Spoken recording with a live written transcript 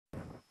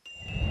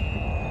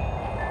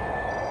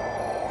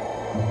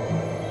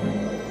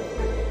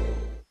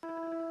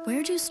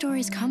Where do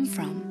stories come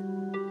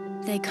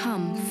from? They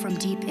come from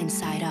deep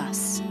inside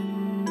us,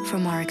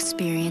 from our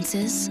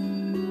experiences,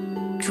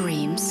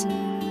 dreams,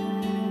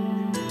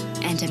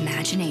 and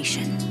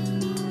imagination.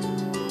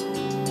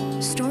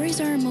 Stories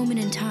are a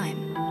moment in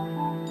time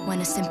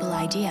when a simple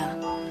idea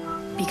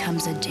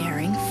becomes a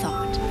daring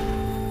thought.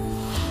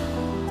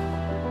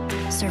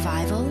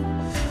 Survival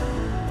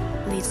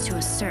leads to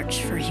a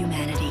search for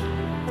humanity.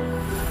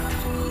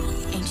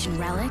 Ancient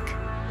relic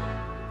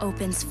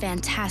opens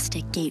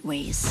fantastic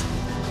gateways.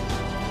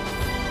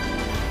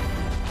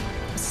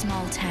 A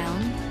small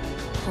town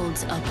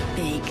holds a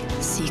big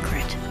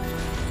secret.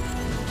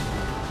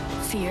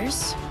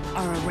 Fears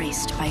are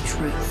erased by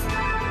truth.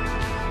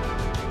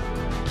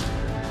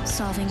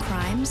 Solving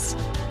crimes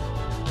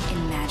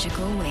in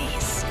magical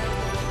ways.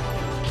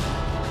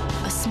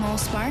 A small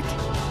spark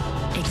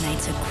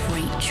ignites a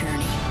great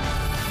journey.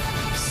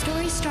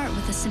 Stories start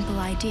with a simple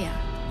idea.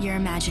 Your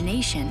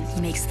imagination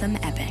makes them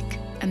epic.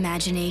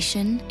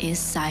 Imagination is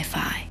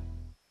sci-fi.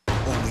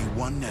 Only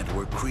one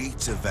network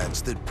creates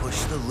events that push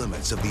the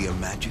limits of the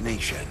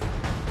imagination.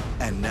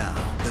 And now,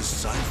 the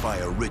Sci-Fi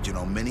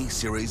original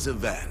mini-series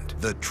event,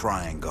 The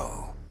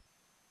Triangle.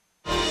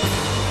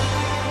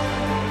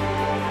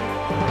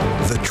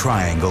 The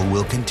Triangle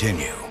will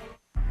continue.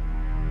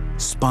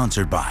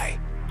 Sponsored by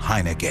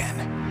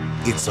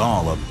Heineken. It's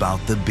all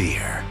about the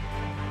beer.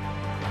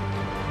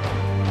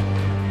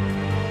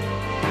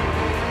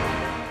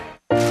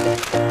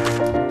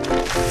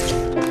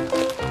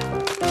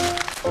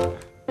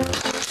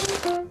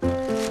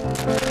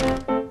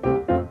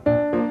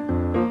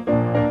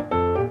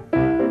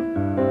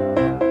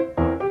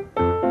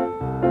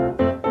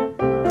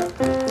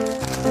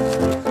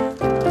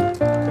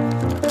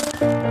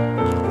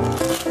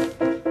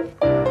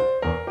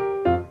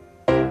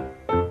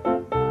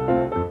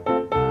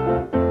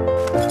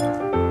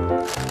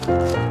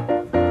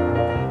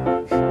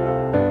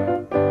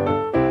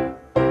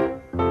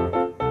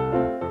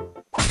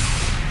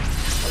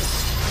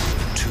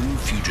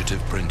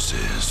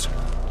 Princes.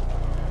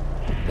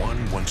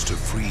 One wants to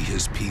free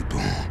his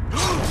people,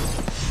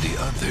 the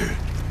other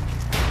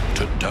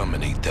to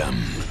dominate them.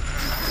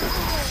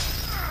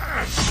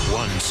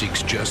 One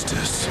seeks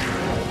justice,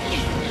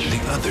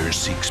 the other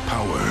seeks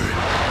power.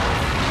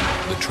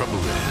 The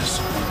trouble is,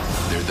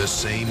 they're the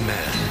same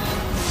man.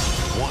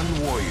 One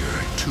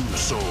warrior, two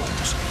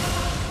souls.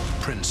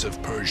 Prince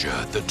of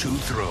Persia, The Two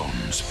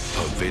Thrones.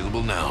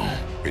 Available now.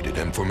 Rated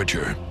M for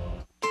mature.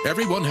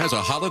 Everyone has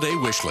a holiday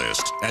wish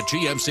list. At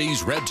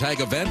GMC's Red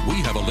Tag event, we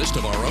have a list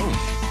of our own.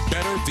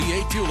 Better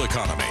V8 fuel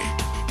economy,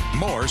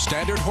 more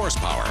standard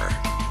horsepower,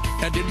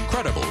 and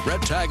incredible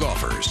Red Tag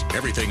offers.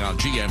 Everything on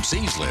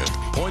GMC's list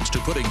points to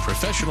putting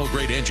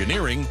professional-grade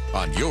engineering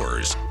on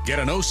yours. Get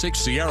an 06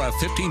 Sierra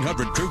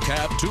 1500 Crew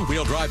Cab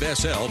 2-wheel drive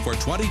SL for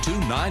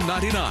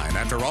 $22,999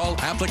 after all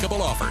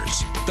applicable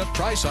offers. The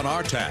price on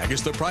our tag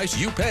is the price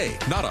you pay,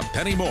 not a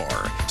penny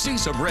more. See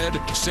some red,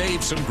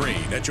 save some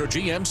green at your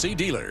GMC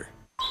dealer.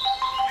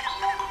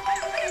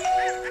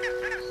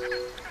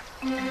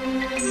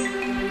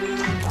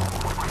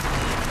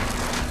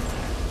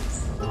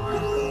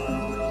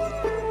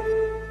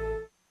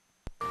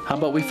 How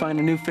about we find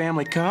a new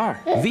family car?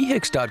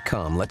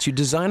 VHIX.com lets you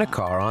design a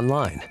car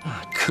online.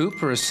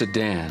 Coupe or a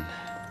sedan?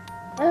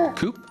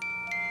 Coupe?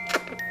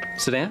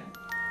 Sedan?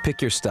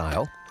 Pick your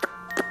style.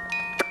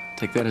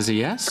 Take that as a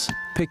yes?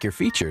 Pick your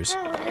features.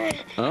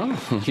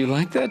 Oh, you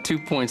like that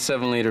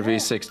 2.7-liter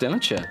V6,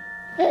 don't you?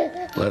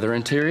 Leather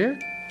interior?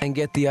 And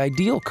get the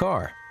ideal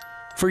car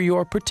for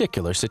your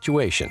particular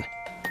situation.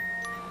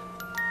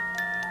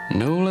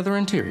 No leather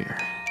interior.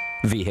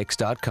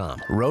 VHIX.com,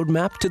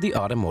 roadmap to the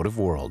automotive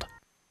world.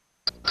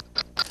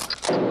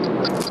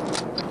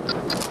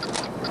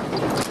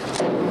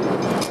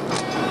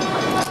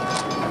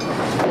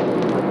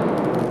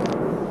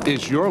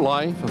 Is your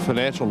life a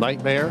financial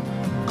nightmare?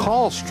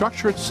 Call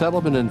Structured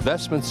Settlement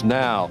Investments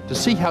now to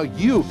see how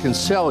you can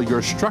sell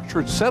your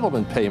structured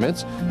settlement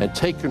payments and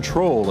take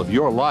control of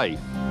your life.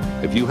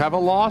 If you have a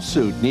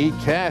lawsuit, need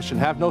cash, and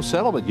have no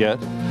settlement yet,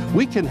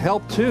 we can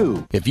help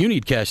too. If you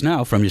need cash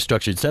now from your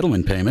structured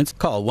settlement payments,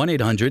 call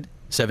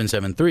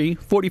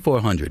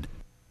 1-800-773-4400.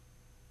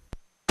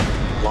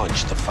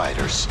 Launch the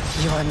fighters.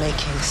 You're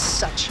making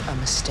such a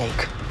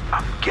mistake.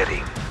 I'm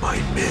getting my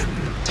men.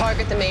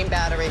 Target the main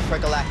battery for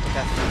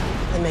Galactica.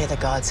 And may the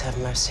gods have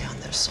mercy on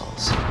their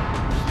souls.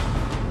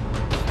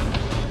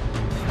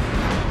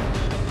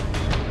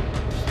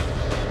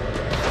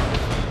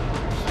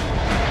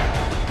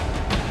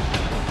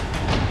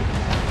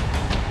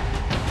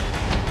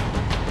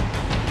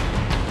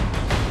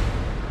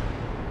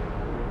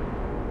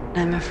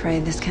 I'm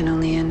afraid this can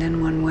only end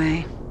in one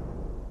way.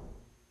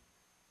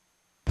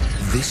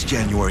 This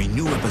January,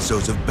 new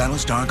episodes of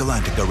Battlestar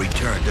Galactica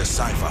return to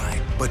Sci-Fi.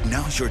 But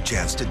now's your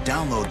chance to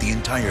download the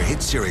entire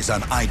hit series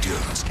on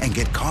iTunes and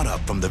get caught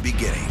up from the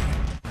beginning.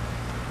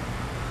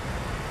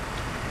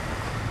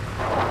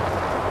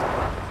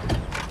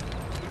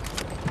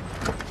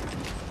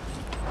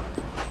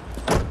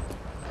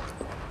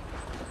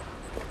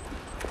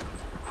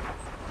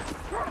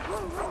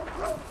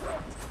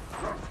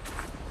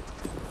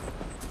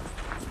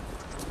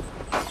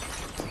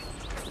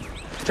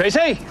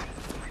 Tracy!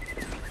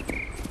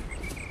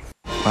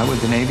 Why would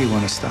the Navy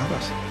want to stop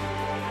us?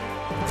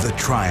 The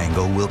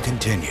triangle will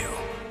continue.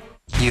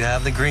 You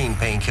have the green,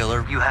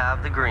 painkiller. You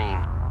have the green.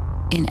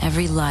 In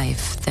every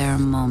life, there are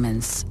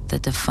moments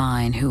that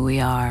define who we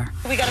are.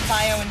 We got a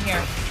bio in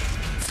here.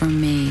 For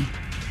me,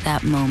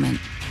 that moment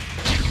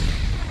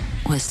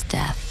was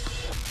death.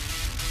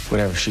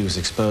 Whatever she was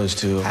exposed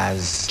to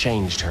has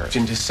changed her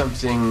into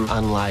something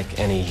unlike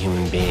any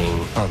human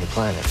being on the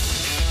planet.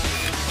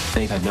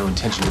 They've had no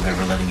intention of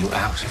ever letting you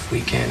out. If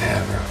we can't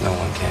have her, no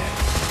one can.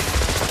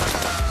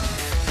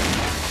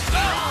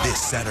 This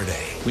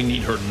Saturday, We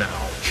need her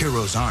now.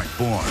 heroes aren't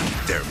born,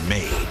 they're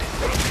made.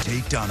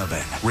 Tate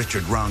Donovan,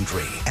 Richard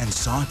Roundtree, and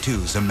Saw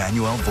 2's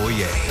Emmanuel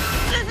Voyer.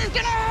 This is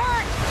gonna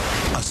hurt!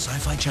 A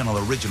Sci-Fi Channel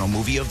original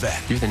movie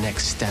event. You're the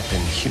next step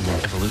in human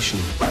evolution.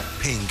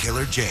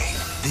 Painkiller Jane,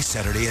 this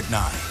Saturday at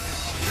 9.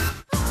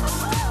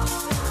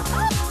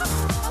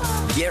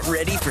 Get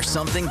ready for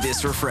something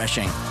this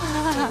refreshing.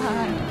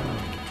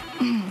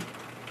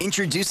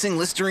 Introducing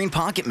Listerine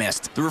Pocket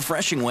Mist, the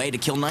refreshing way to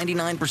kill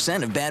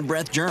 99% of bad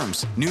breath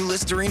germs. New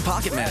Listerine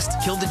Pocket Mist.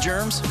 Kill the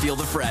germs, feel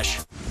the fresh.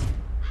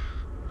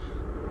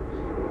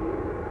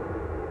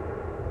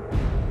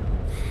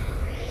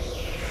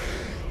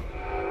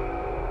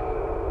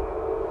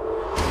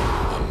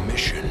 A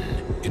mission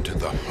into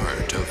the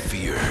heart of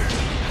fear.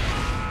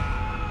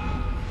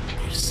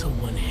 There's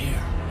someone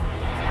here.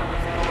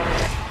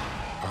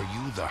 Are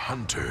you the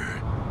hunter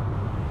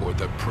or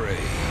the prey?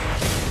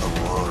 A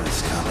war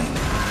is coming.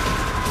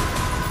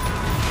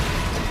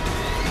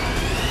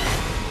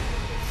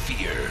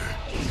 Fear.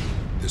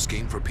 This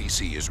game for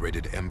PC is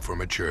rated M for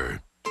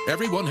mature.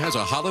 Everyone has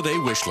a holiday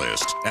wish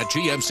list. At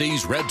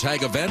GMC's Red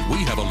Tag event, we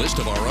have a list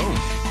of our own.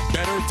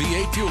 Better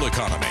V8 fuel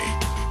economy,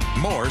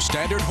 more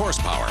standard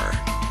horsepower,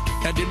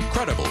 and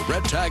incredible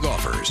Red Tag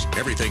offers.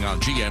 Everything on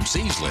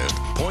GMC's list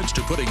points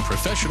to putting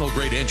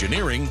professional-grade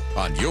engineering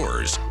on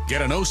yours.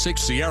 Get an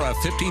 06 Sierra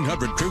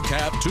 1500 Crew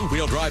Cab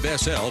 2-wheel drive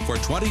SL for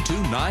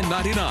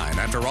 $22,999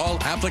 after all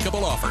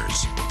applicable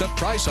offers. The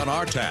price on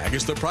our tag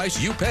is the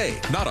price you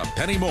pay, not a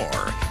penny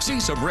more.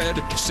 See some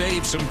red,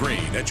 save some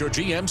green at your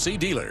GMC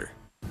dealer.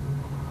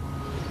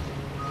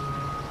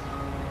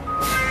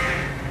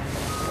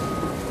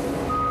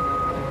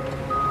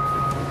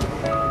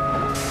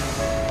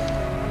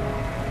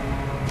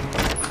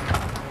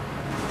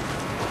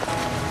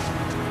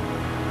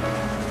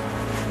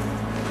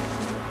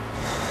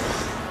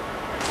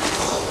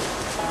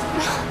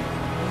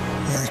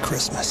 Merry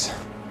Christmas.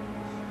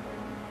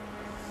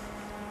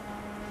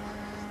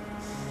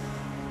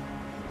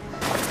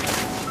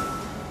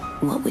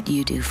 What would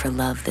you do for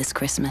love this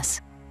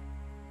Christmas?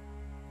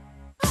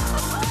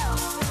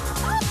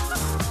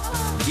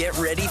 Get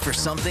ready for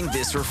something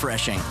this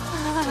refreshing.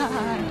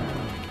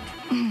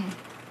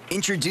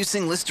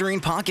 Introducing Listerine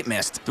Pocket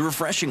Mist, the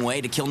refreshing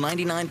way to kill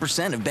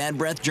 99% of bad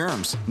breath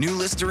germs. New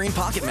Listerine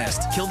Pocket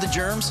Mist. Kill the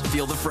germs,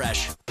 feel the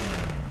fresh.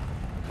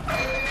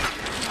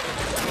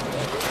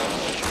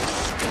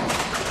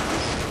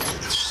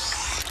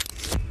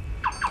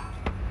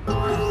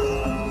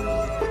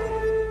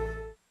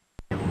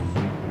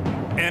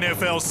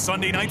 NFL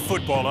Sunday Night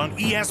Football on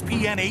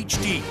ESPN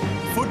HD.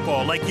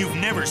 Football like you've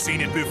never seen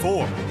it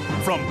before.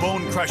 From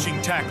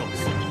bone-crushing tackles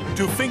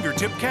to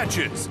fingertip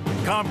catches,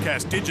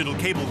 Comcast digital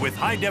cable with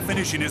high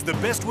definition is the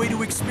best way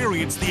to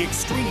experience the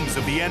extremes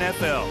of the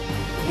NFL.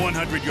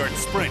 100-yard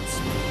sprints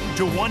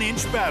to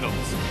 1-inch battles.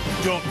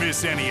 Don't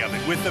miss any of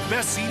it with the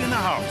best seat in the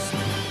house.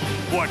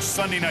 Watch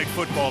Sunday Night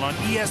Football on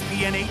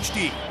ESPN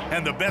HD.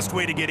 And the best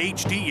way to get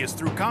HD is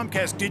through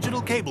Comcast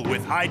digital cable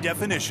with high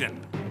definition.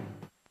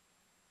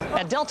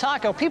 At Del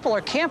Taco, people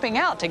are camping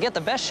out to get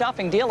the best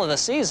shopping deal of the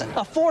season.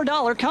 A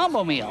 $4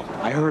 combo meal.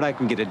 I heard I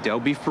can get a Del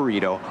Beef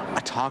burrito,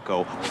 a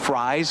taco,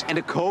 fries, and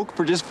a Coke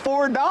for just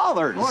 $4.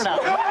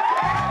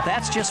 $4.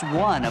 That's just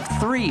one of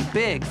 3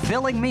 big,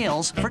 filling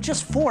meals for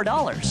just $4.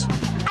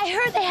 I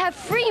heard they have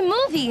free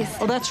movies.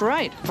 Oh, that's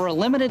right. For a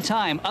limited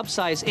time,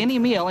 upsize any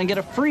meal and get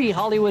a free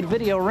Hollywood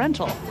video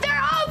rental. They're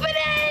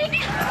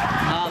opening!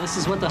 Ah, this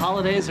is what the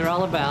holidays are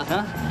all about,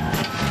 huh?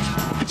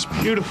 It's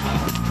beautiful.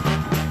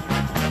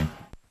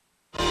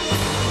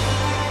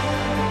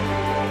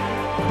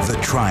 The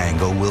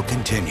triangle will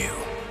continue.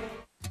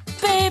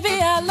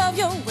 Baby, I love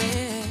your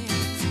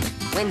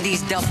ways.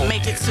 Wendy's double.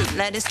 Make it soup.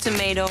 Lettuce,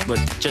 tomato. But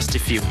just a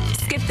few.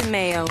 Skip the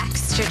mayo.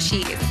 Extra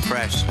cheese.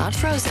 Fresh. Not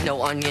frozen.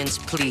 No onions,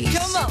 please.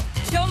 Jomo.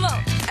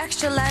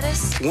 Extra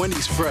lettuce.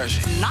 Wendy's fresh.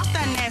 Not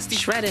that nasty.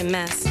 Shredded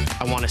mess.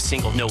 I want a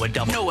single, no a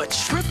double. No, a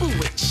triple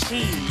with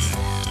cheese.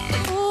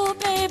 Ooh,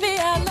 baby,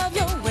 I love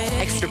your ways.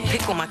 Extra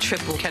pickle, my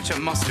triple. Ketchup,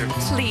 mustard.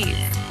 Please.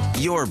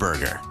 Your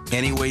burger.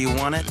 Any way you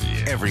want it,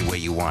 every way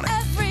you want it.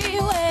 Every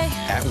way.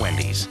 At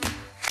Wendy's.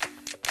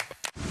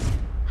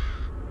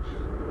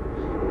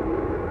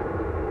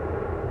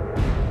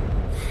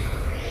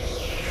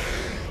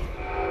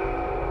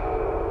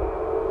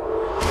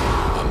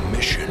 A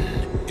mission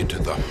into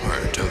the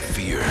heart of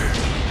fear.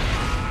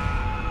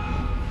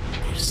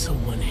 There's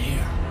someone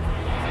here.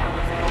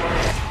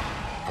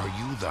 Are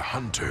you the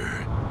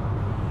hunter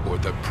or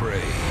the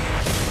prey?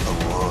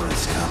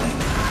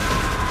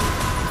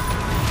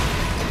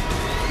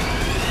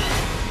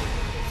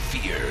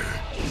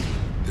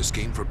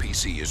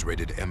 PC is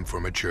rated M for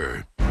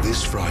mature.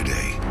 This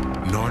Friday,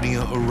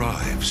 Narnia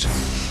arrives,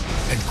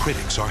 and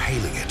critics are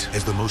hailing it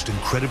as the most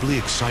incredibly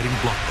exciting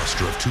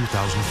blockbuster of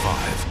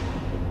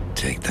 2005.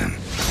 Take them.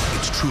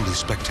 It's truly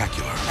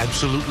spectacular,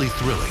 absolutely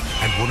thrilling,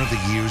 and one of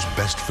the year's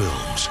best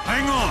films.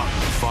 Hang on!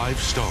 5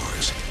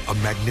 stars, a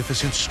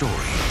magnificent story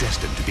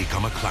destined to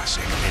become a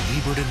classic, and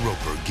Ebert and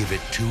Roper give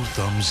it 2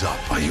 thumbs up.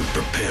 Are you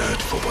prepared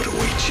for what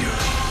awaits you?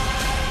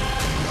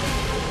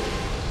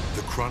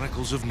 The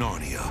Chronicles of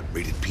Narnia,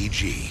 rated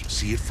PG.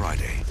 See it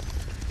Friday.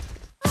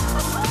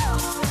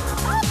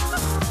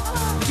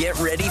 Get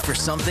ready for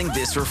something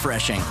this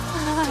refreshing.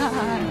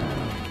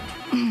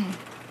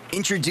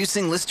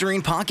 Introducing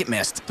Listerine Pocket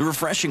Mist, the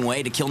refreshing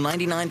way to kill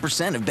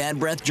 99% of bad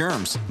breath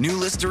germs. New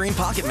Listerine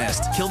Pocket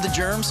Mist. Kill the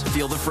germs,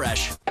 feel the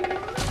fresh.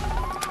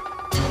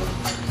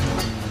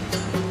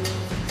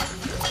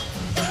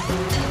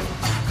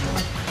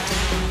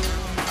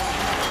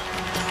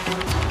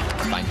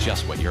 Find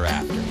just what you're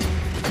after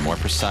with a more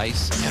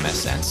precise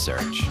MSN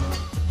search.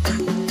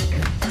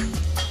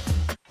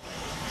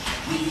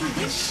 We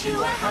wish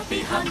you a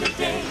happy Honda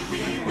day.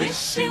 We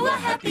wish you a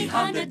happy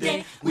Honda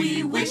day.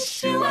 We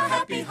wish you a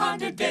happy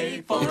Honda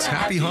day. It's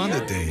Happy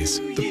Honda Days,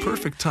 the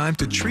perfect time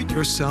to treat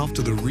yourself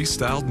to the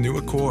restyled new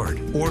Accord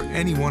or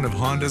any one of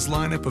Honda's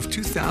lineup of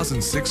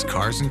 2006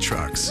 cars and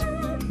trucks.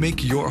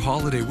 Make your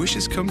holiday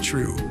wishes come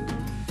true.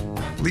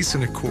 Lease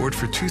an Accord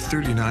for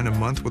 $239 a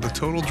month with a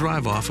total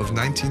drive-off of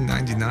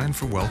 $19.99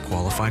 for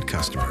well-qualified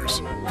customers.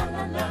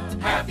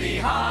 Happy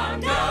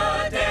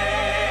Honda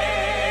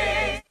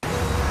Day.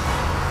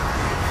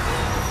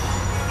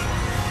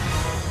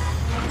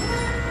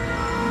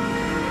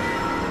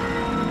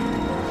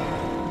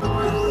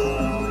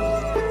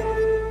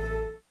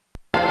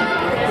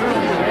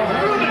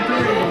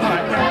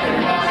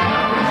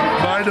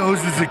 My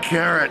nose is a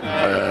carrot.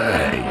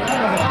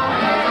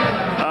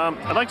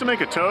 I'd like to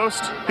make a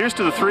toast. Here's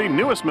to the 3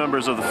 newest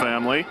members of the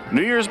family: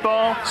 New Year's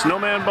Ball,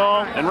 Snowman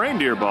Ball, and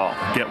Reindeer Ball.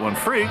 Get one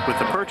free with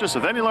the purchase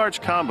of any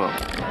large combo.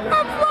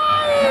 I'm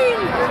flying!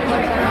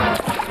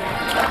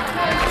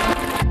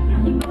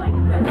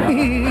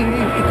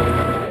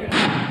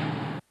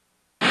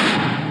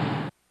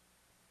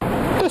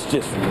 That's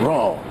just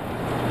wrong.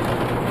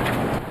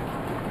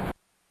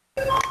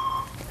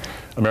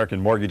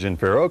 American Mortgage in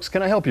Fair Oaks,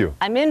 can I help you?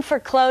 I'm in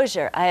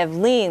foreclosure. I have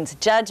liens,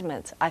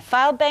 judgments. I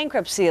filed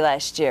bankruptcy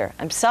last year.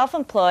 I'm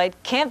self-employed,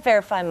 can't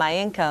verify my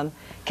income.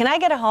 Can I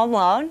get a home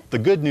loan? The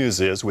good news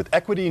is, with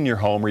equity in your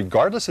home,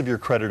 regardless of your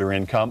credit or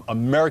income,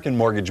 American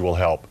Mortgage will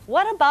help.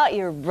 What about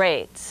your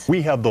rates?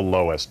 We have the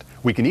lowest.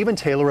 We can even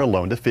tailor a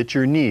loan to fit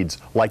your needs,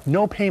 like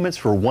no payments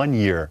for 1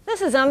 year.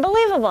 This is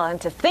unbelievable,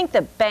 and to think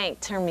the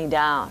bank turned me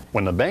down.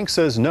 When the bank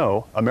says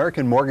no,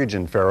 American Mortgage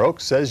in Fair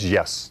Oaks says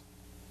yes.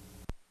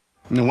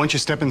 And once you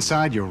step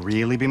inside, you'll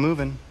really be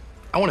moving.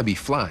 I want to be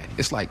flying.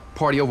 It's like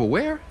party over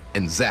where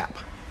and zap,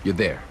 you're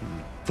there.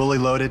 Fully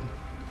loaded,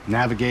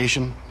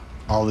 navigation,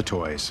 all the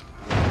toys.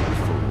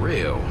 For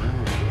real.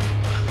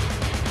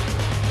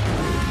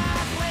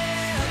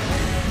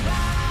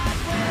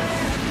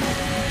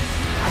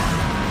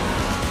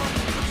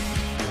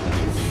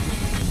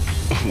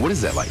 What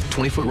is that, like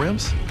 20-foot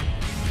rims?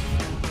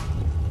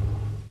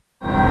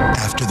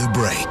 After the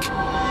break.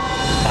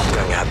 I'm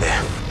going out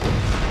there.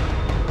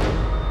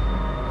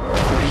 What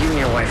are you and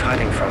your wife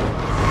hiding from?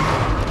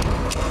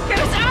 Get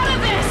us out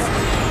of this!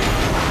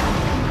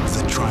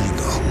 The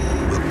Triangle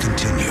will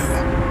continue.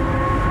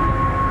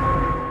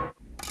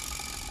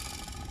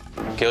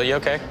 Gil, you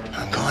okay?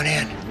 I'm going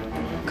in.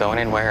 Going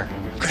in where?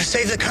 Gonna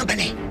save the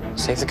company.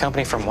 Save the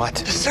company from what?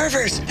 The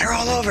servers, they're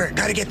all over.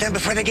 Gotta get them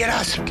before they get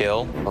us.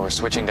 Gil, or we're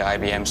switching to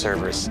IBM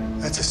servers.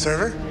 That's a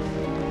server?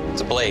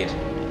 It's a blade.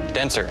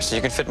 Denser, so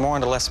you can fit more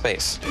into less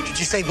space. Did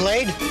you say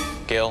blade?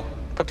 Gil,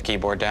 put the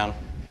keyboard down.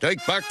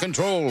 Take back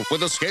control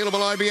with a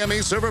scalable IBM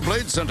eServer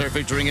Blade Center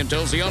featuring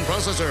Intel Xeon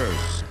processors.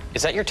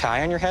 Is that your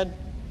tie on your head?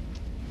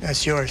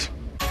 That's yours.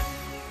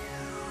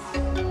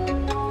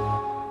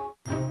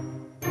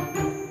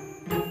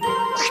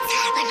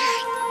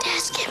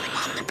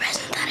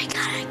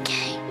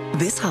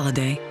 This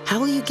holiday, how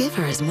will you give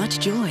her as much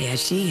joy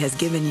as she has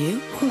given you?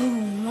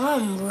 Ooh,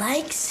 Mom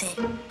likes it.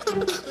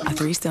 A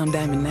 3-stone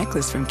diamond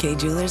necklace from Kay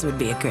Jewelers would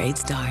be a great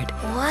start.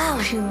 Wow,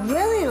 she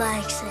really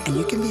likes it. And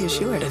you can be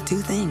assured of 2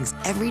 things.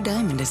 Every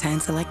diamond is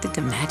hand-selected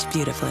to match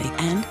beautifully,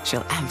 and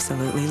she'll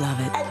absolutely love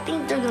it. I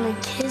think they're gonna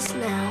kiss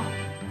now.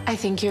 I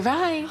think you're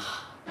right.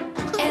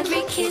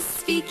 Every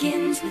kiss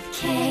begins with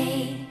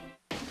K.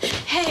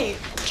 Hey,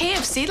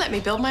 KFC let me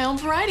build my own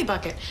variety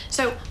bucket.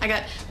 So I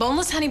got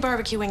boneless honey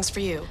barbecue wings for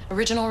you,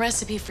 original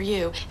recipe for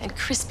you, and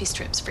crispy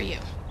strips for you.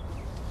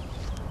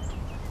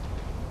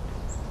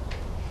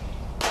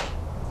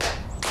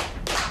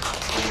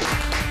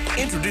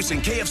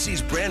 Introducing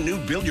KFC's brand new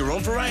Build Your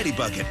Own Variety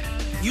Bucket.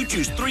 You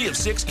choose 3 of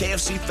 6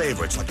 KFC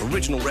favorites like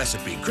original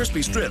recipe,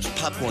 crispy strips,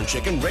 popcorn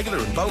chicken, regular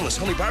and boneless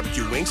honey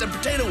barbecue wings, and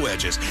potato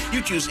wedges.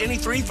 You choose any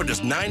 3 for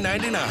just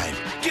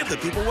 $9.99. Give the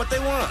people what they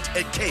want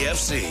at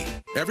KFC.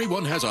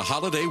 Everyone has a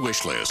holiday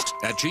wish list.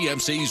 At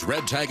GMC's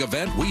Red Tag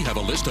event, we have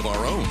a list of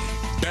our own.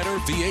 Better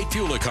V8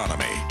 fuel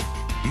economy,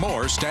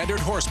 more standard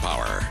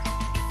horsepower,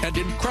 and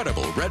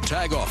incredible Red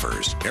Tag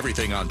offers.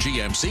 Everything on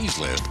GMC's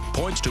list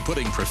points to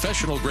putting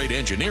professional-grade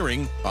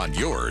engineering on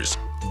yours.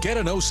 Get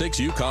an 06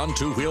 Yukon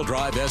two-wheel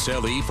drive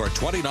SLE for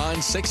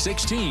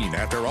 $29,616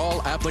 after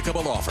all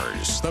applicable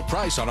offers. The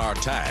price on our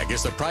tag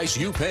is the price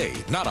you pay,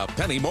 not a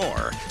penny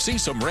more. See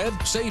some red,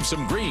 save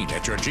some green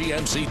at your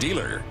GMC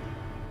dealer.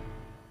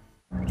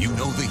 You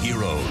know the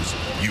heroes,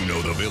 you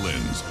know the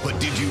villains, but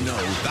did you know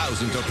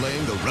thousands are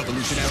playing the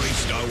revolutionary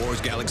Star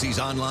Wars Galaxies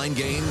online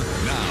game?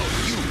 Now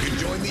you can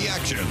join the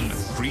action.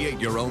 Create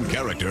your own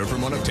character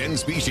from one of 10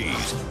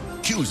 species.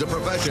 Choose a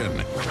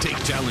profession, take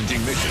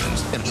challenging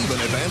missions, and even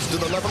advance to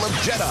the level of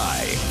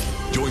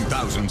Jedi. Join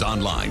thousands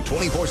online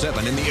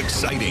 24/7 in the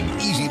exciting,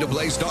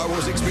 easy-to-play Star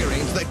Wars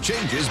experience that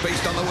changes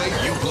based on the way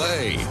you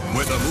play.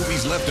 Where the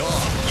movies left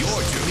off,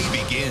 your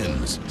journey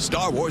begins.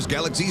 Star Wars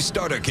Galaxy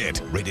Starter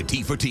Kit, rated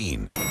T for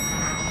teen.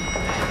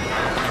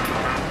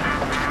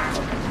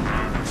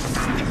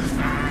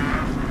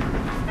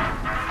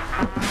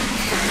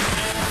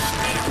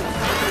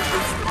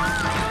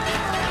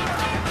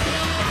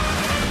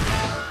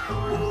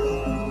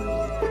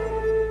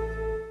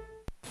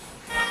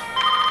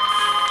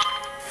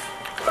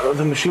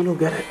 The machine will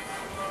get it.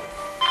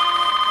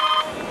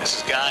 This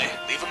is Guy.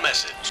 Leave a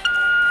message.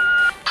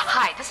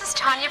 Hi, this is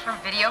Tanya from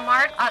Video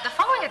Mart. The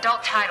following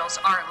adult titles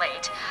are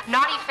late.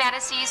 Naughty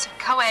Fantasies,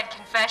 Co-Ed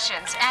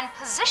Confessions, and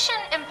Position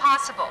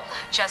Impossible.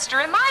 Just a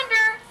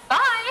reminder.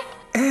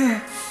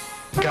 Bye.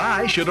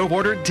 Guy should have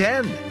ordered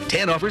 10.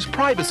 10 offers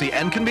privacy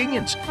and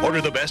convenience. Order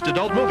the best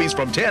adult movies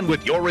from 10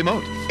 with your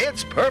remote.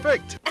 It's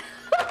perfect.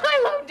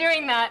 I love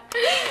doing that.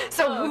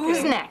 So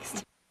who's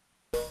next?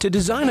 To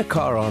design a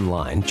car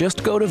online,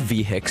 just go to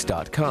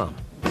vhix.com.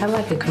 I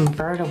like a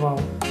convertible.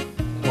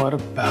 What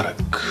about a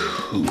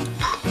coupe?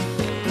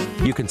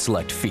 You can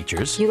select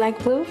features. You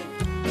like blue?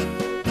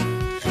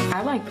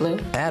 I like blue.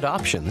 Add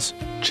options.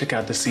 Check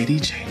out the CD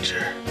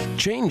changer.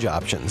 Change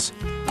options.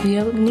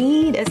 You don't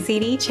need a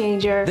CD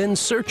changer. Then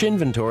search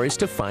inventories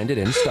to find it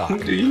in stock.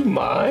 Do you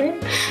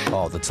mind?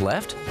 All that's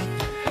left?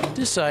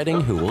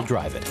 Deciding who will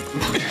drive it.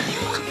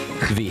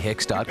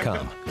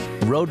 vhix.com.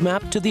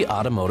 Roadmap to the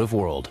automotive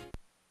world.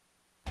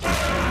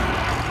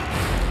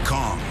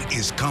 Kong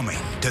is coming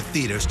to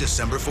theaters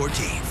December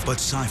 14th, but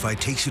Sci-Fi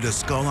takes you to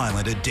Skull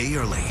Island a day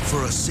early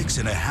for a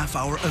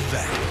 6.5-hour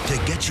event to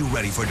get you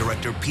ready for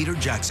director Peter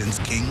Jackson's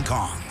King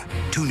Kong.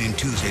 Tune in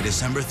Tuesday,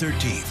 December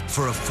 13th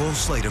for a full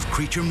slate of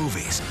creature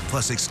movies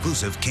plus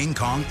exclusive King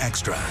Kong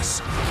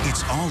extras.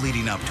 It's all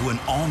leading up to an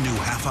all-new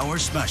half-hour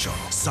special,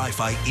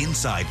 Sci-Fi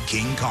Inside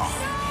King Kong.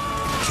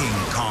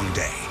 King Kong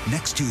Day,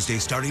 next Tuesday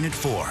starting at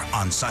 4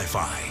 on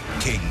Sci-Fi.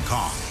 King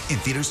Kong, in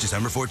theaters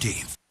December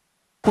 14th.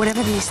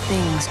 Whatever these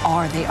things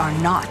are, they are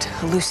not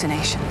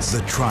hallucinations. The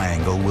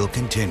triangle will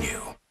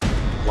continue.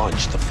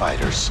 Launch the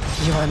fighters.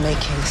 You are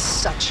making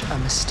such a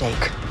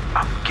mistake.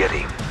 I'm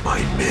getting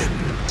my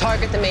men.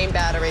 Target the main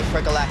battery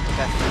for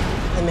Galactica.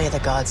 And may the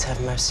gods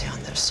have mercy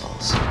on their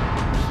souls.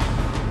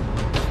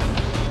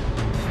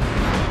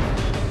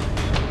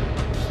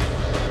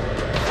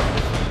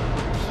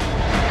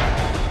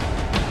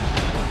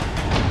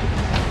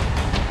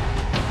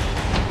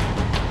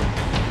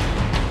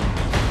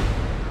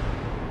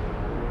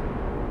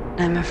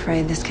 I'm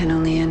afraid this can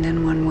only end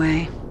in one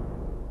way.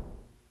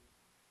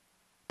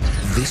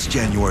 This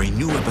January,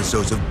 new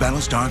episodes of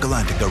Battlestar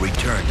Galactica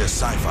return to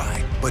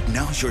Sci-Fi. But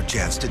now's your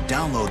chance to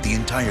download the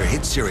entire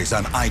hit series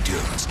on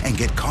iTunes and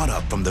get caught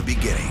up from the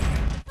beginning.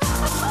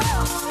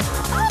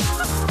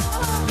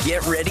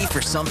 Get ready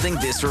for something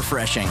this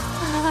refreshing.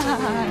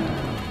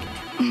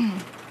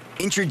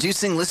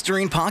 Introducing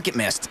Listerine Pocket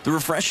Mist, the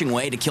refreshing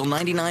way to kill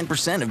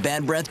 99% of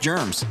bad breath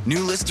germs.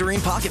 New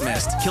Listerine Pocket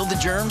Mist. Kill the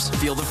germs,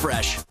 feel the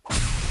fresh.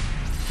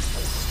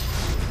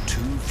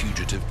 Two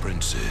fugitive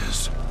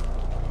princes.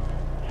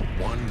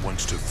 One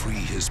wants to free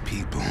his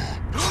people.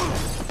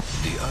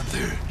 The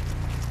other,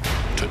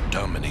 to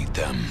dominate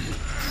them.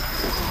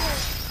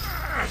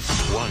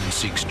 One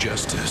seeks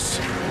justice.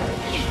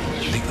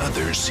 The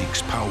other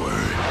seeks power.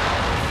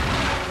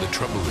 The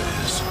trouble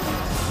is,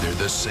 they're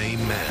the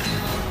same man.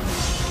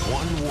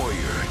 One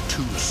warrior,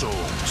 two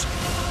souls.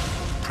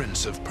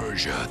 Prince of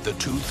Persia, The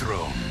Two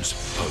Thrones.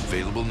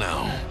 Available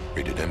now.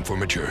 Rated M for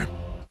mature.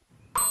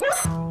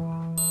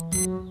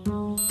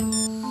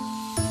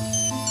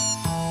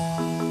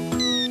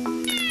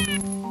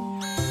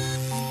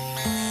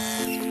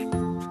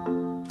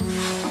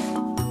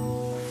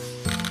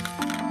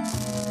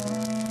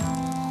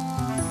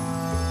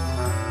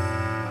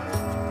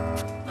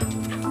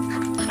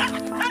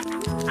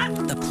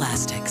 The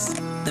plastics,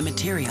 the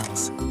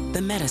materials,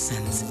 the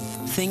medicines,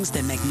 things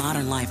that make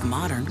modern life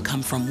modern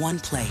come from one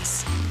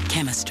place,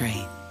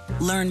 chemistry.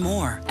 Learn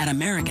more at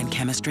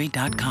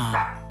AmericanChemistry.com.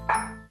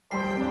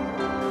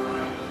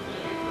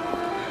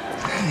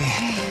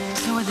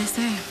 What'd they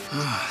say?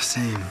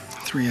 Same.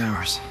 3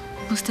 hours.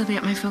 We'll still be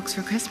at my folks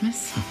for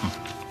Christmas.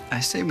 I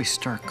say we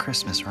start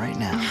Christmas right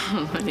now.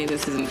 Honey,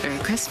 this isn't very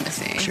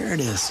Christmassy. Sure it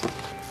is.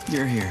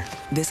 You're here.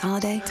 This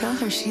holiday, tell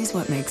her she's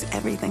what makes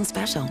everything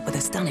special with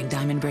a stunning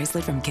diamond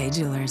bracelet from Kay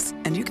Jewelers.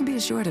 And you can be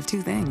assured of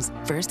 2 things.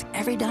 First,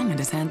 every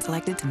diamond is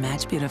hand-selected to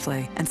match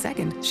beautifully. And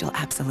second, she'll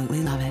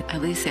absolutely love it.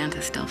 At least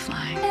Santa's still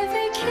flying.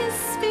 Every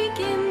kiss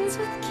begins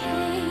with K.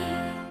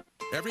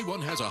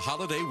 Everyone has a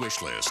holiday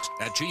wish list.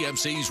 At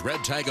GMC's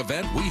Red Tag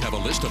event, we have a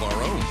list of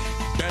our own.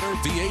 Better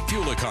V8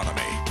 fuel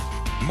economy,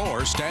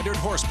 more standard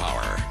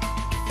horsepower,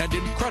 and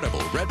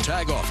incredible Red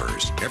Tag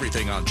offers.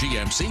 Everything on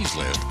GMC's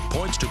list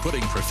points to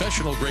putting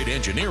professional-grade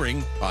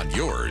engineering on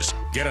yours.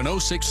 Get an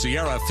 06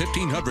 Sierra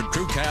 1500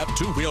 Crew Cab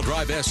 2-wheel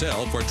drive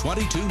SL for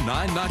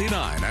 $22,999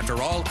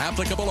 after all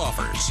applicable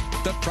offers.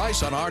 The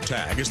price on our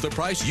tag is the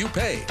price you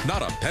pay,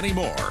 not a penny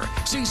more.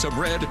 See some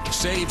red,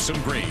 save some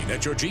green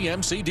at your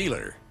GMC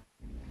dealer.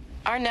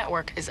 Our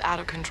network is out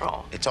of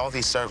control. It's all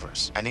these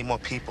servers. I need more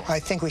people.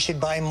 I think we should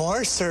buy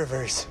more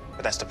servers.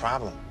 But that's the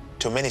problem.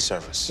 Too many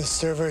servers. The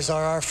servers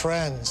are our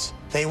friends.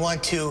 They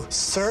want to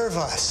serve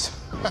us.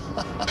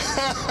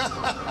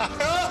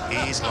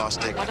 He's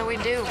lost it. What do we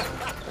do?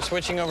 We're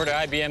switching over to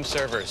IBM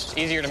servers. It's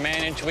easier to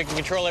manage. We can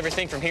control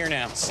everything from here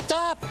now.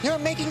 Stop! You're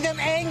making them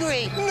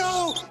angry.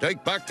 No!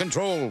 Take back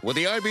control with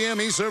the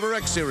IBM eServer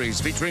X series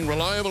featuring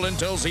reliable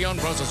Intel Xeon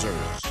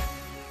processors.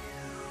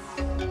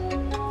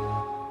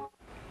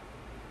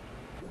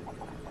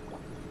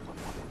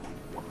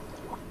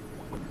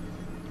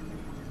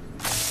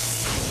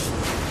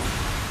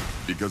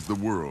 Because the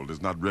world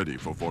is not ready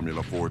for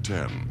Formula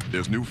 410,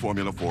 there's new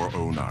Formula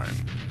 409.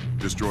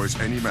 Destroys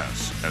any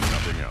mess and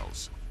nothing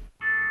else.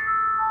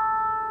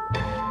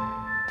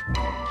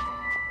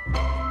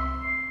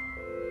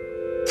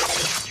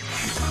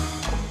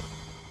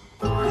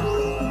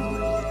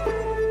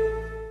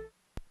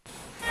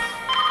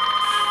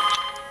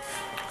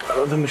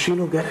 Oh, the machine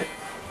will get it.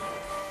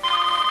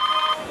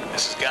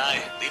 This is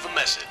Guy. Leave a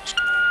message.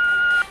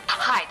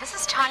 Hi, this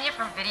is Tanya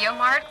from Video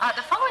Mart.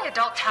 The following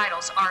adult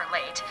titles are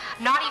late.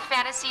 Naughty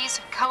Fantasies,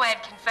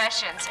 Co-Ed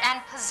Confessions,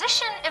 and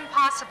Position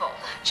Impossible.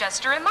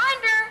 Just a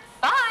reminder.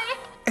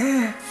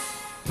 Bye.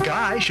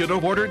 Guy should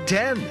have ordered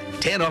 10.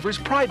 10 offers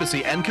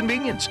privacy and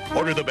convenience.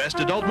 Order the best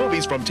adult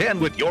movies from 10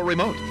 with your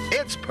remote.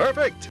 It's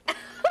perfect.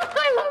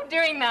 I love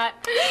doing that.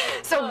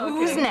 So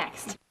who's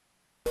next?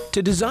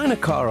 To design a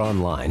car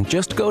online,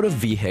 just go to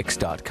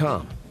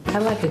vhix.com. I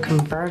like a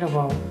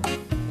convertible.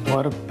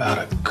 What about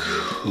a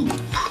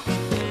coupe?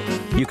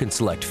 You can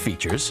select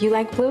features. You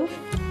like blue?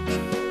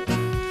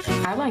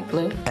 I like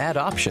blue. Add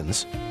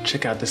options.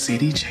 Check out the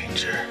CD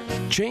changer.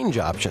 Change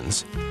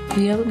options.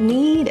 You'll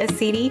need a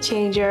CD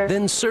changer.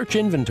 Then search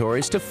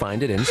inventories to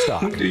find it in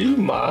stock. Do you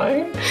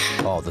mind?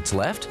 All that's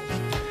left?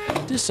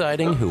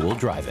 Deciding who will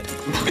drive it.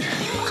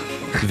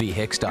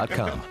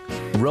 vhix.com.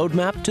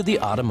 Roadmap to the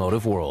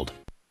automotive world.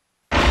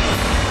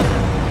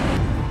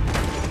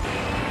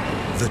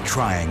 The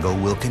triangle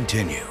will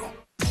continue.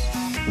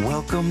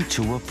 Welcome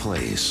to a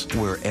place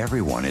where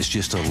everyone is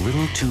just a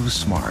little too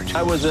smart.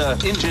 I was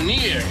an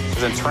engineer.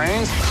 Was in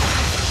trains?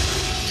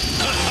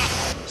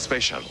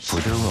 Space shuttles. For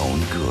their own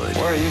good.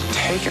 Where are you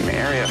taking me?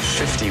 Area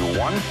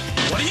 51?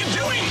 What are you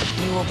doing?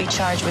 You will be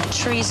charged with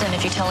treason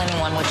if you tell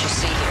anyone what you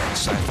see here.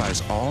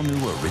 Sci-Fi's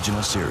all-new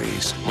original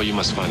series. Well, you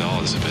must find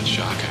all this a bit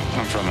shocking.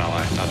 I'm from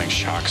LA. Nothing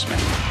shocks me.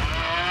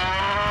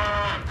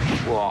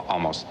 Well,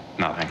 almost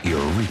nothing.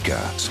 Eureka.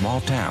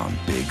 Small town,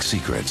 big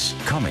secrets.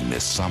 Coming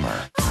this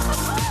summer.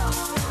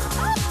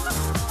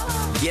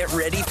 Get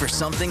ready for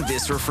something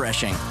this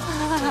refreshing.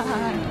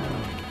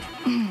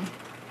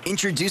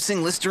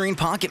 Introducing Listerine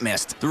Pocket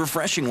Mist, the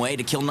refreshing way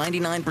to kill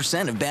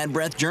 99% of bad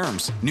breath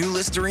germs. New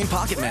Listerine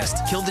Pocket Mist.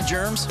 Kill the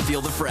germs,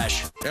 feel the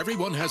fresh.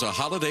 Everyone has a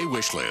holiday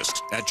wish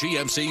list. At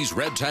GMC's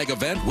Red Tag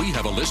event, we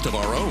have a list of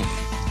our own.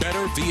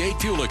 Better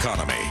V8 fuel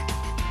economy,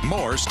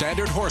 more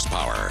standard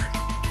horsepower,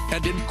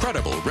 and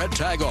incredible Red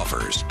Tag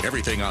offers.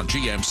 Everything on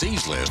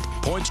GMC's list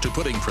points to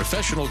putting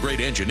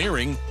professional-grade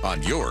engineering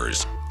on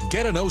yours.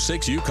 Get an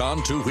 06 Yukon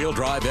 2-wheel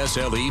drive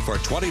SLE for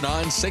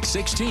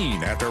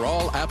 $29,616 after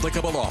all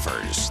applicable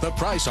offers. The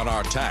price on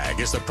our tag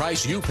is the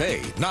price you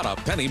pay, not a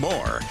penny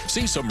more.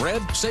 See some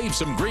red, save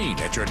some green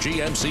at your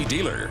GMC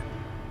dealer.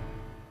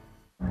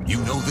 You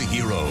know the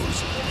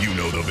heroes, you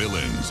know the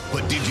villains,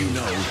 but did you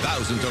know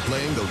thousands are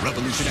playing the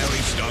revolutionary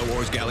Star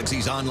Wars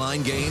Galaxies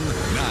online game?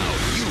 Now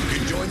you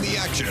can join the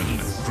action.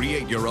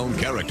 Create your own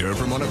character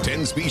from one of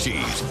 10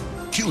 species.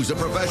 Choose a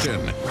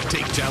profession,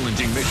 take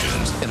challenging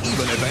missions, and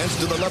even advance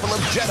to the level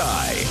of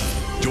Jedi.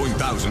 Join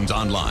thousands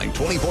online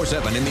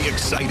 24/7 in the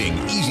exciting,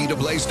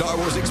 easy-to-play Star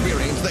Wars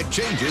experience that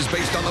changes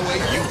based on the way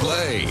you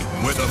play.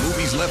 Where the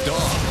movies left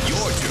off,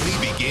 your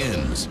journey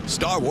begins.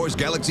 Star Wars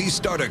Galaxies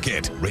Starter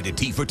Kit, rated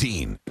T for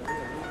teen.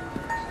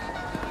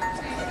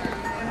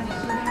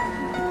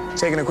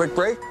 Taking a quick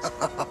break?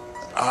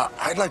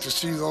 I'd like to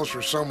see those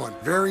for someone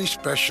very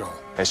special.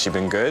 Has she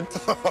been good?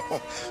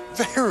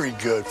 Very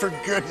good, for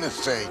goodness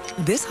sake.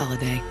 This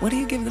holiday, what do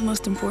you give the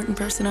most important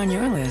person on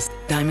your list?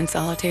 Diamond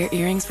solitaire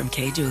earrings from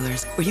Kay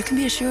Jewelers, where you can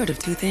be assured of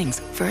two things.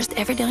 First,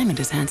 every diamond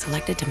is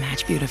hand-selected to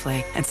match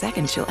beautifully. And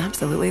second, she'll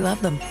absolutely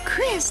love them.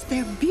 Chris,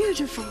 they're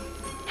beautiful.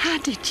 How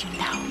did you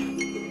know?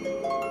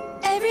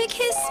 Every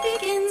kiss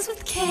begins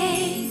with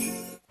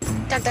K.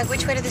 Doug,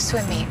 which way to the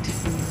swim meet?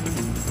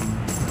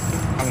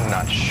 I'm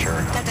not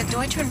sure. Doug, do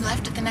I turn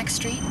left at the next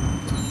street?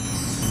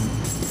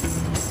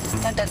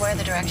 Doug, where are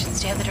the directions?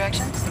 Do you have the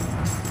directions?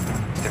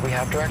 Did we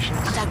have directions?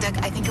 Doug,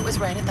 I think it was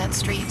right at that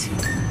street.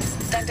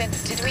 Doug,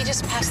 did we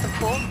just pass the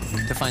pool?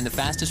 To find the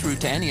fastest route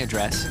to any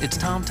address, it's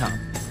TomTom,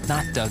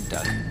 not Doug.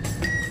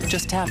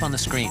 Just tap on the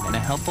screen and a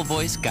helpful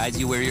voice guides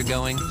you where you're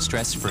going,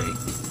 stress-free.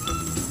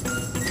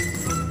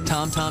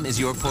 TomTom is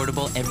your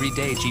portable,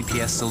 everyday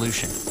GPS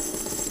solution.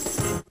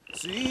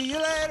 See you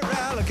later,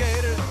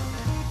 alligator.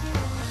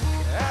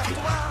 After a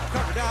while,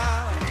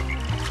 crocodile.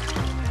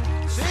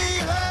 See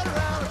you later,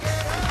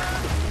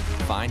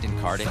 alligator. Find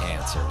Encarta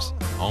answers,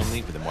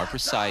 only with a more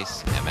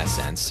precise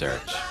MSN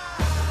search.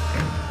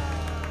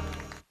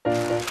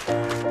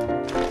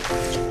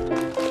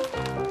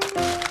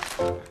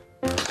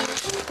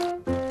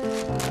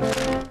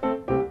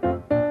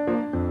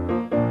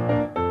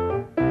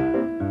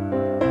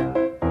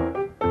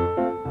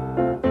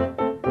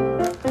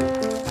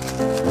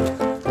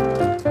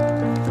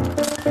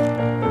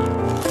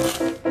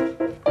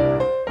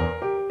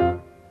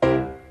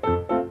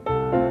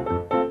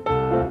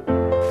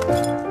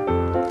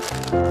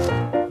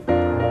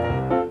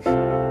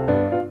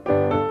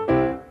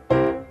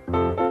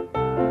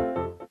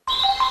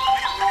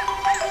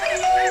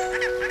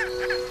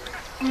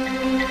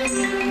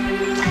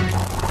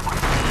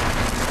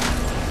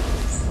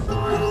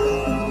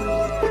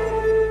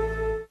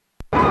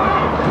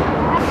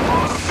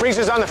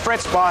 Freezer's on the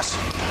fritz, boss.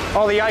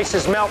 All the ice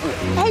is melting.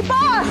 Hey,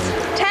 boss!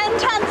 10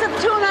 tons of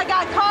tuna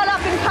got caught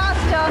up in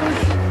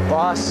customs.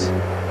 Boss,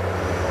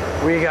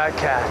 we got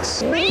cats.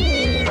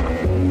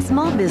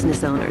 Small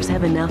business owners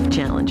have enough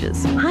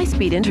challenges.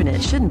 High-speed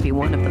internet shouldn't be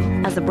one of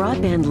them. As a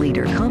broadband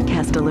leader,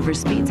 Comcast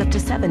delivers speeds up to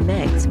 7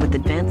 megs with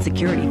advanced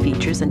security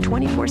features and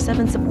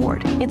 24/7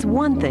 support. It's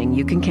one thing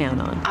you can count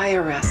on.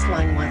 IRS,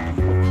 line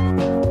 1.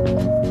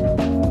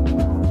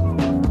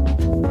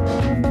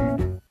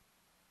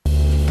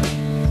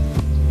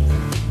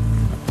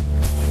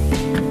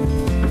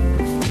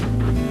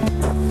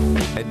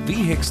 At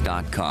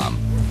VHIX.com,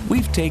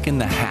 we've taken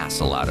the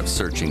hassle out of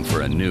searching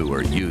for a new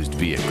or used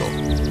vehicle.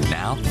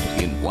 Now,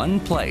 in one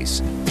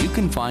place, you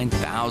can find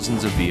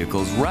thousands of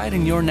vehicles right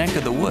in your neck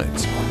of the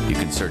woods. You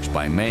can search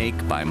by make,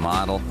 by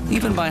model,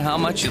 even by how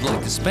much you'd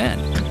like to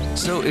spend.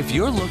 So if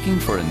you're looking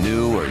for a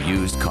new or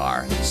used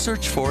car,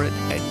 search for it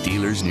at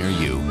dealers near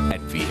you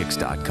at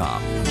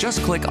VHIX.com.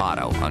 Just click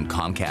Auto on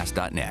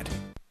Comcast.net.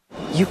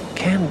 You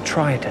can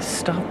try to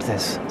stop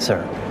this,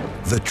 sir.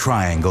 The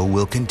triangle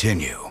will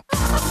continue.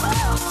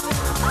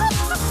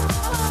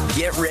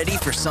 Get ready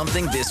for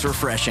something this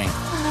refreshing.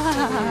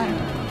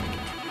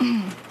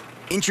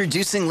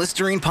 Introducing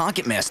Listerine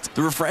Pocket Mist,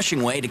 the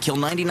refreshing way to kill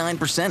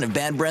 99% of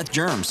bad breath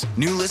germs.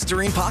 New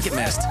Listerine Pocket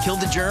Mist. Kill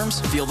the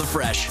germs, feel the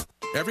fresh.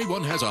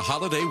 Everyone has a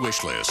holiday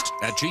wish list.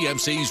 At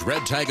GMC's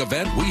Red Tag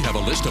event, we have a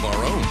list of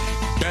our own.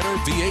 Better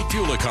V8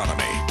 fuel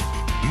economy,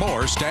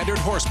 more standard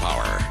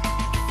horsepower,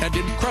 and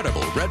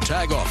incredible Red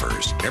Tag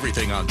offers.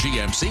 Everything on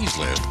GMC's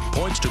list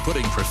points to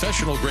putting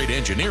professional-grade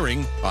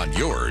engineering on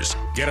yours.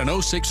 Get an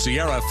 06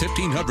 Sierra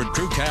 1500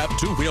 Crew Cab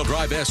 2-wheel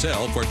drive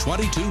SL for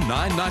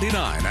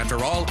 $22,999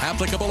 after all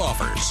applicable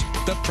offers.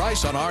 The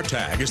price on our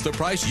tag is the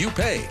price you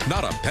pay,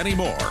 not a penny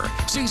more.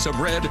 See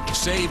some red,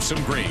 save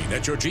some green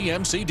at your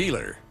GMC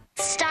dealer.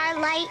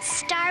 Starlight,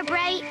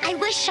 Starbright, I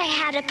wish I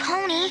had a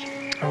pony.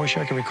 I wish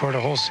I could record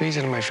a whole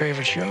season of my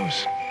favorite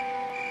shows.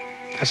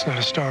 That's not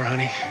a star,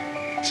 honey.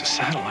 It's a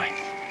satellite.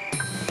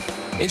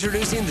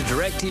 Introducing the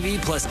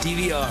DirecTV Plus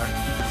DVR.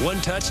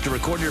 One touch to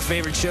record your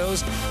favorite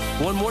shows,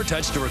 one more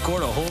touch to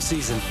record a whole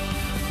season.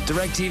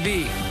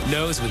 DirecTV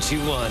knows what you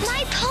want.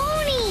 My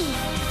pony!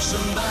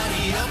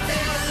 Somebody out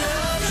there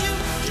loves you.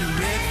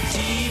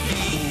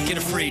 DirecTV. Get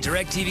a free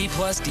DirecTV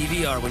Plus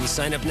DVR when you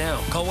sign up now.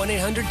 Call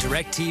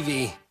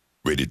 1-800-DirecTV.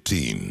 Rated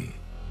Teen.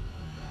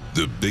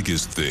 The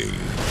biggest thing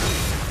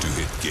to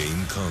hit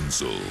game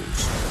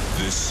consoles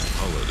this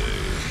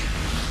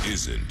holiday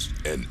isn't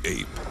an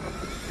ape.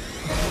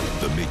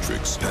 The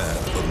Matrix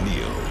Path of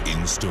Neo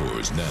in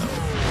stores now.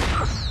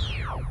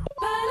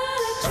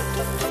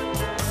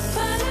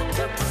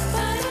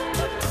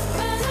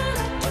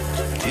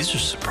 These are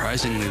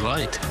surprisingly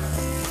light.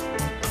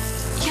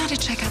 You gotta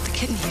check out the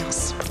kitten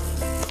heels.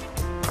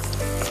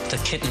 The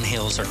kitten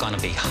heels are gonna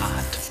be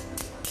hot.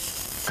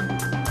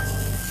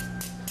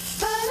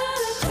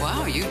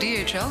 Wow, you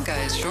DHL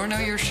guys sure know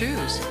your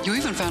shoes. You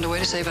even found a way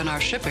to save on our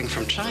shipping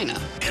from China.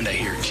 And I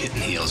hear kitten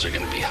heels are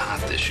going to be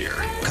hot this year.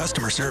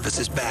 Customer service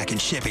is back in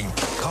shipping.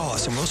 Call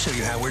us and we'll show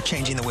you how we're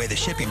changing the way the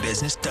shipping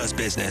business does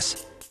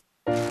business.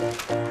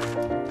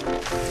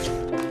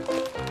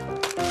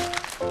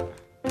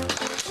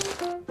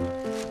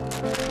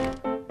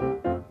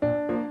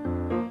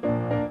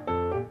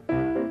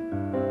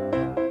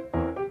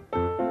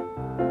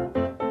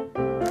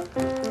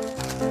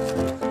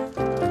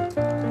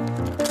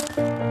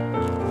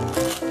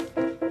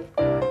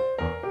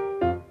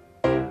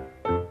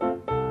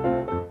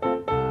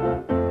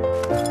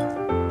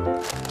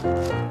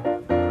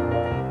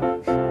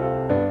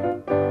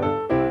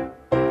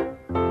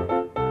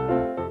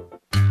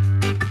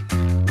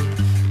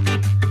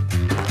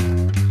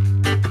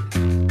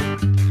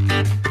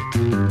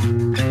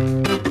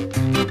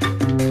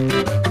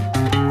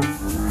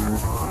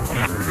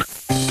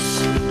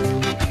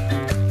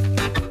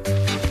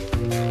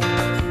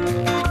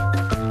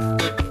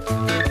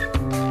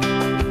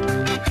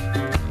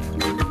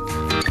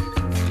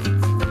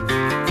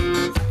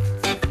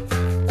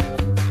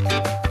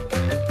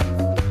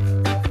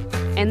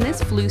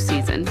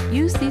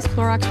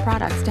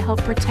 products to help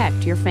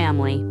protect your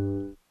family.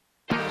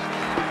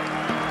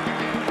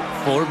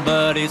 Four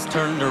buddies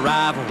turned to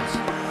rivals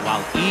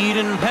while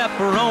eating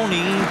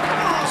pepperoni.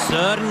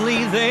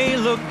 Suddenly they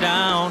looked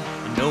down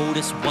and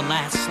noticed one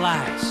last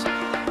slice.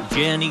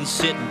 Jenny's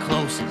sitting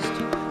closest,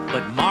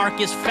 but Mark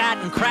is fat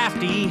and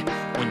crafty.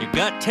 When your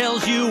gut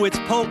tells you it's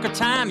poker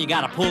time, you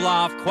gotta pull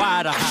off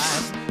quite a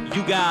heist.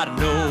 You gotta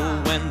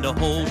know when to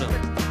hold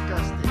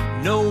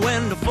 'em, know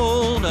when to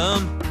fold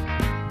 'em.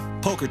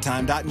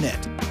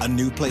 PokerTime.net, a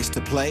new place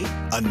to play,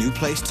 a new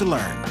place to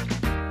learn.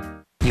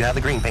 You have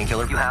the green,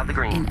 painkiller. You have the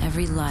green. In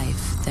every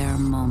life, there are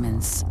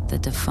moments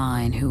that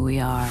define who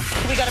we are.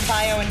 We got a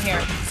bio in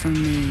here. For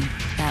me,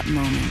 that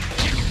moment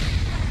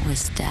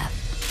was death.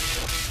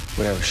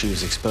 Whatever she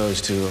was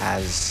exposed to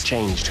has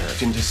changed her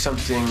into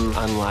something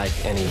unlike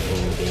any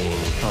human being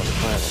on the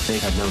planet. They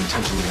had no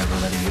intention of ever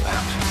letting you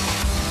out.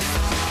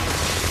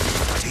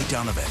 Tate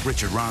Donovan,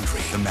 Richard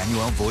Roundtree,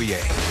 Emmanuel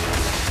Voyer.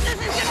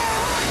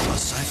 A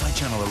Sci-Fi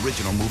Channel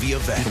original movie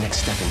event. The next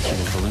step in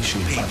human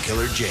evolution.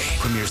 Painkiller J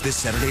premieres this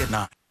Saturday at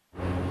 9.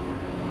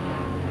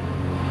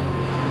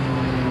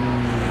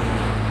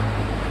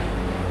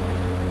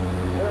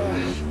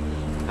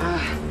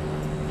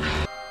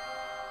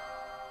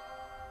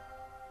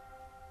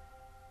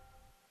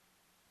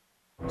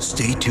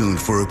 Stay tuned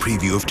for a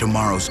preview of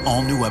tomorrow's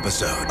all-new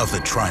episode of The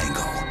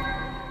Triangle.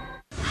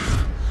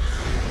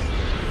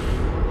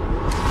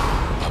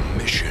 A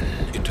mission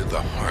into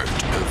the heart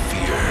of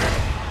fear.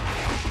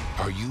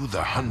 Are you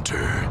the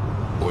hunter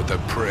or the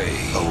prey?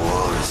 A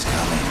war is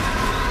coming.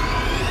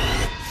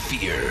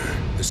 Fear.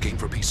 This game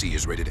for PC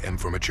is rated M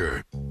for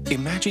mature.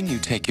 Imagine you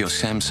take your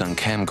Samsung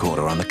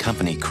camcorder on the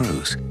company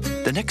cruise.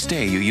 The next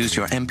day, you use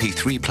your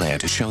MP3 player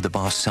to show the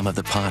boss some of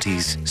the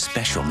party's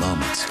special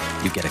moments.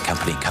 You get a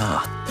company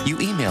car. You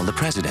email the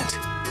president.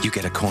 You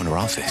get a corner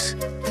office.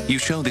 You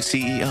show the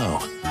CEO.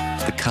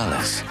 The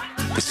colors.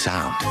 The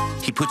sound.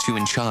 He puts you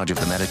in charge of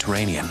the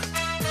Mediterranean.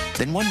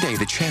 Then one day,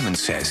 the chairman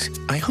says,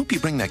 I hope you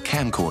bring that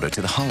camcorder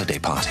to the holiday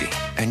party.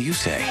 And you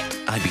say,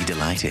 I'd be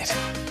delighted.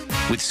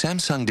 With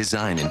Samsung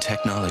design and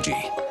technology,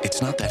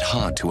 it's not that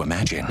hard to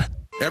imagine.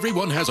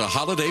 Everyone has a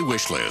holiday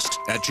wish list.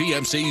 At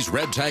GMC's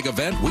Red Tag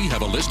event, we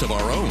have a list of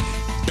our own.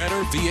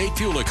 Better V8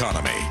 fuel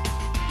economy,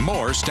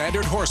 more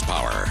standard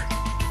horsepower,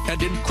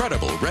 and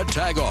incredible Red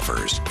Tag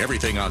offers.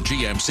 Everything on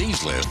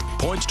GMC's list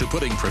points to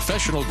putting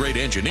professional-grade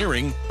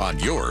engineering on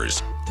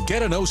yours.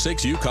 Get an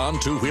 06 Yukon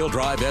two-wheel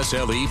drive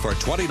SLE for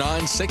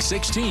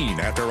 $29,616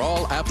 after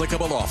all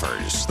applicable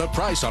offers. The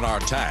price on our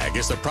tag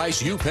is the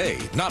price you pay,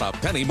 not a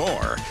penny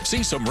more.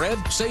 See some red,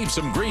 save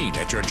some green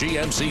at your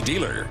GMC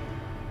dealer.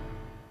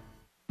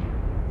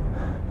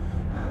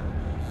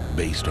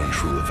 Based on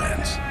true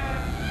events.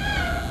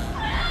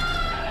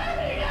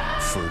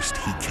 First,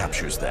 he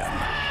captures them.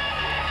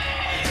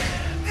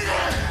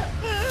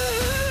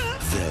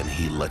 Then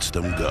he lets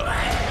them go.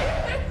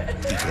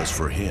 Because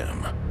for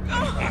him,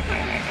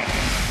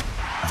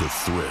 the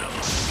thrill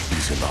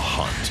is in the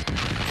hunt.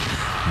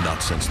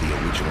 Not since the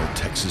original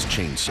Texas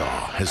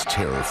Chainsaw has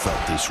terror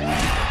felt this real.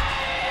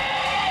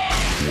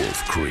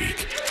 Wolf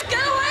Creek. Get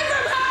away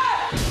from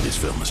her! This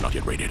film is not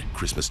yet rated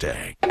Christmas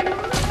Day.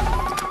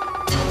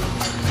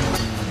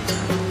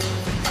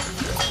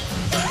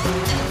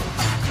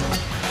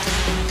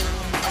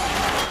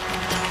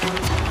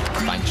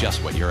 Find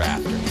just what you're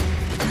after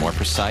with a more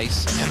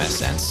precise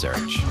MSN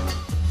search.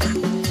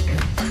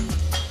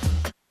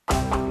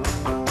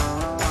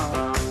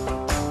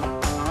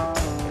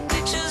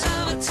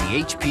 The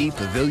HP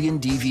Pavilion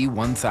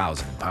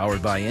DV1000,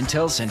 powered by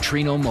Intel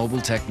Centrino mobile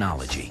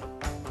technology.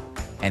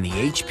 And the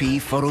HP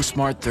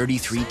PhotoSmart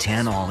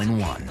 3310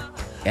 all-in-one.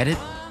 Edit,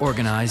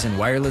 organize, and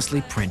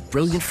wirelessly print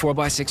brilliant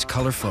 4x6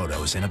 color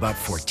photos in about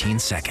 14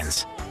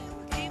 seconds.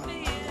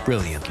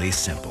 Brilliantly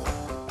simple.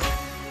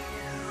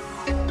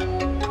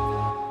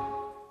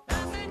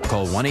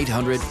 Call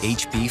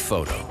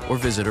 1-800-HP-PHOTO or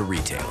visit a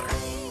retailer.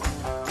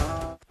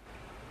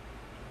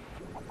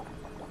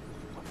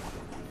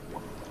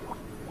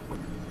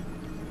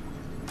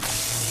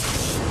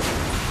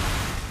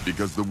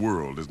 Because the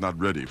world is not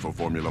ready for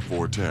Formula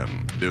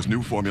 410, there's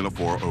new Formula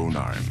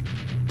 409.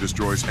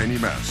 Destroys any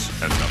mess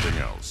and nothing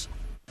else.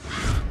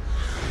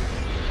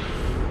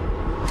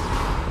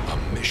 A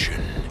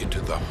mission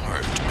into the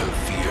heart of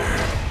fear.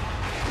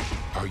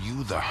 Are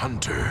you the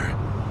hunter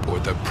or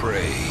the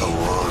prey? A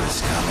war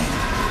is coming.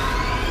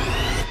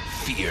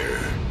 Fear.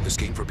 This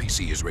game for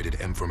PC is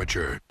rated M for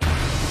mature.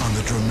 On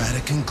the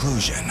dramatic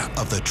conclusion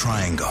of The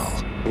Triangle.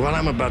 What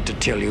I'm about to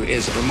tell you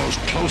is the most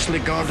closely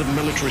guarded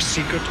military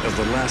secret of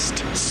the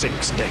last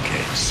 6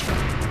 decades.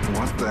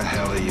 What the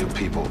hell are you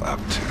people up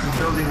to?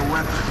 Building a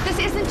weapon. This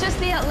isn't just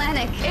the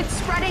Atlantic. It's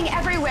spreading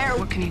everywhere.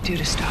 What can you do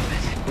to stop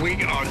it? We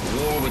are at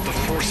war with the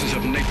forces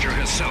of nature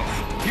herself.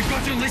 You've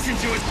got to listen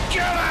to us.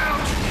 Get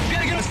out! You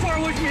gotta get as far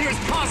away from here as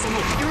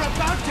possible. You're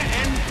about to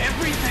end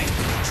everything.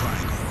 The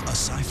Triangle, a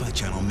Sci-Fi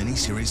Channel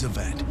miniseries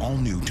event. All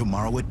new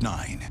tomorrow at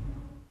 9.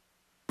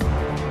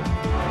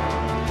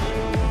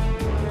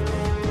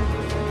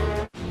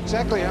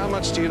 Exactly how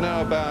much do you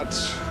know about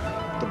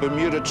the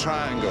Bermuda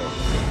Triangle?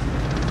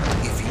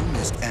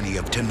 missed any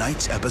of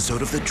tonight's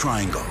episode of The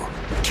Triangle,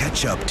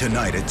 catch up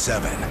tonight at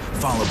 7,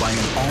 followed by an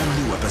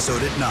all-new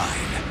episode at 9.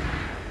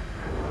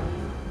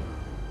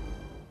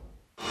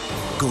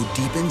 Go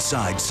deep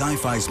inside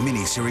Sci-Fi's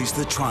miniseries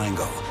The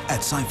Triangle at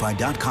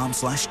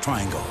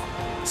sci-fi.com/triangle.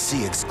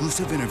 See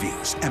exclusive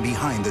interviews and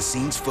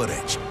behind-the-scenes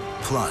footage.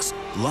 Plus,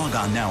 log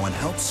on now and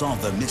help solve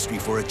the mystery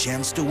for a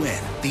chance to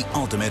win the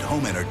ultimate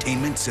home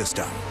entertainment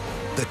system.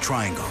 The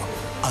Triangle,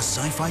 a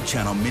Sci-Fi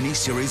Channel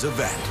miniseries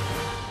event.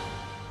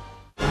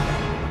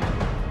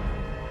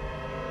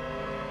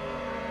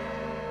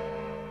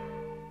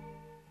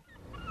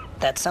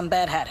 That's some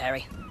bad hat,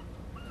 Harry.